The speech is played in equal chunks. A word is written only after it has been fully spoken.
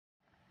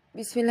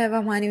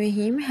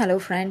Bismillahirrahmanirrahim. Hello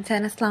friends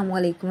and assalamu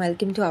alaikum.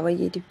 Welcome to our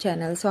YouTube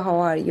channel. So how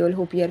are you all?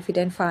 Hope you are fit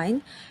and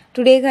fine.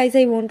 Today guys,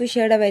 I want to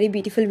share a very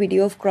beautiful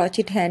video of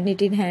crochet hand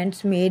knitted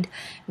hands made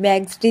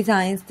bags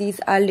designs. These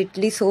are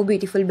literally so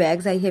beautiful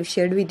bags I have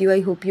shared with you.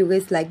 I hope you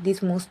guys like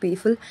these most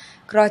beautiful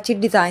crochet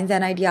designs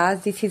and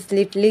ideas. This is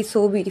literally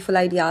so beautiful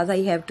ideas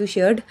I have to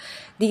share.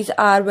 These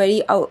are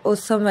very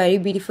awesome, very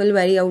beautiful,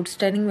 very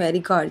outstanding,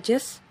 very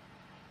gorgeous.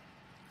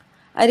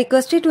 I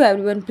request to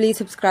everyone, please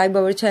subscribe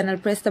our channel,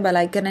 press the bell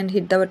icon and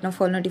hit the button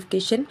for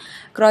notification.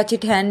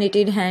 Crochet hand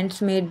knitted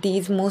hands made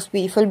these most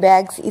beautiful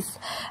bags is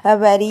a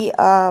very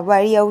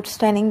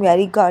outstanding,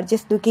 very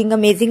gorgeous looking,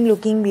 amazing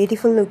looking,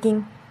 beautiful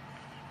looking.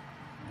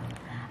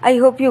 I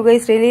hope you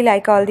guys really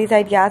like all these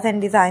ideas and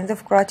designs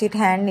of crochet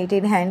hand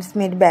knitted hands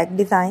made bag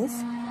designs.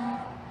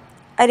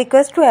 I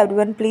request to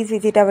everyone, please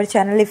visit our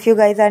channel. If you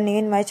guys are new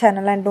in my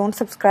channel and don't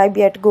subscribe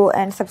yet, go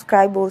and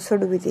subscribe also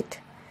to visit.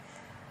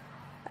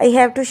 I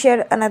have to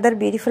share another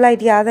beautiful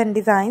ideas and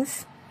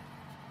designs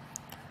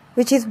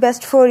which is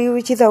best for you,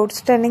 which is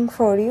outstanding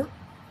for you.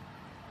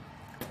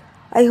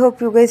 I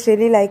hope you guys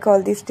really like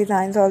all these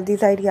designs, all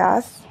these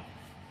ideas.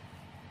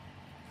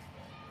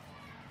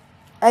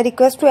 I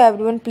request to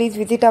everyone, please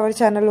visit our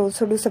channel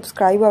also to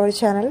subscribe our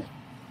channel.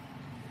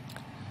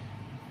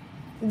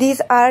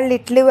 These are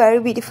literally very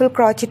beautiful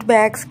crochet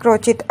bags,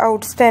 crochet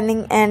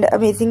outstanding and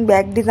amazing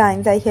bag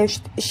designs I have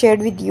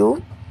shared with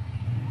you.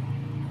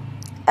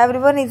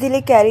 Everyone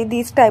easily carry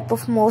these type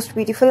of most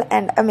beautiful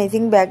and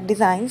amazing bag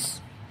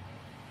designs.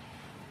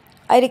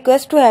 I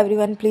request to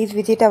everyone, please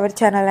visit our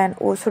channel and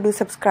also do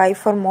subscribe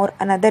for more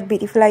another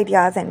beautiful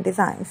ideas and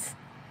designs.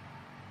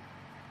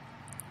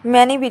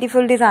 Many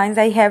beautiful designs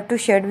I have to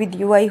share with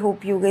you. I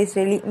hope you guys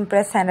really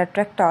impress and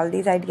attract all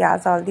these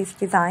ideas, all these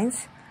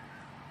designs,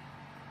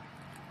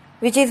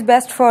 which is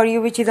best for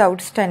you, which is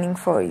outstanding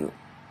for you.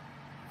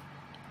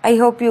 I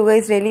hope you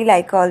guys really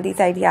like all these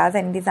ideas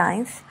and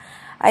designs.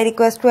 I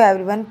request to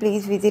everyone,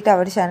 please visit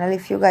our channel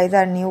if you guys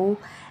are new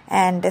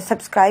and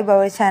subscribe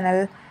our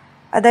channel.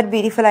 Other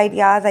beautiful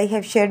ideas I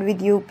have shared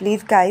with you.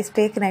 Please guys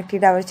stay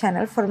connected our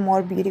channel for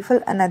more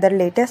beautiful another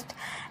latest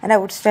and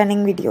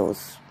outstanding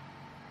videos.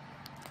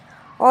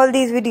 All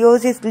these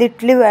videos is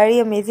literally very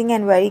amazing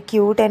and very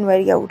cute and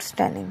very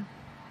outstanding.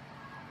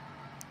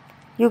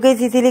 You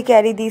guys easily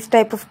carry these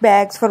type of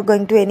bags for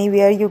going to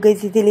anywhere. You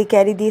guys easily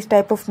carry these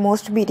type of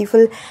most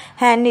beautiful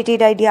hand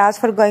knitted ideas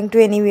for going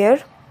to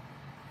anywhere.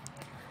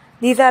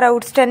 These are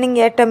outstanding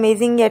yet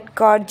amazing yet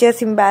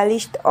gorgeous,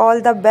 embellished,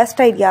 all the best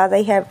ideas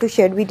I have to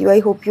share with you.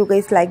 I hope you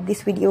guys like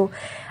this video.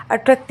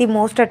 Attract the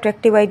most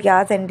attractive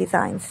ideas and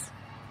designs.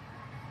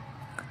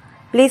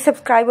 Please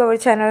subscribe our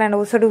channel and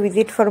also to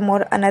visit for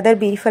more another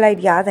beautiful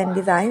ideas and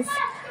designs.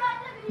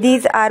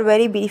 These are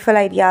very beautiful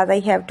ideas I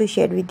have to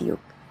share with you.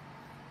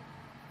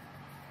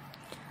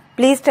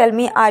 Please tell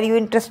me, are you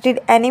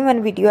interested any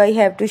one video I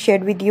have to share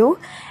with you?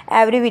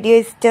 Every video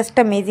is just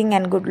amazing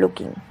and good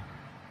looking.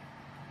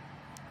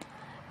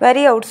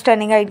 Very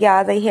outstanding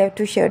ideas I have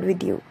to share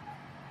with you.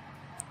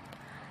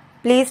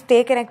 Please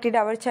stay connected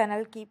our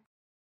channel. Keep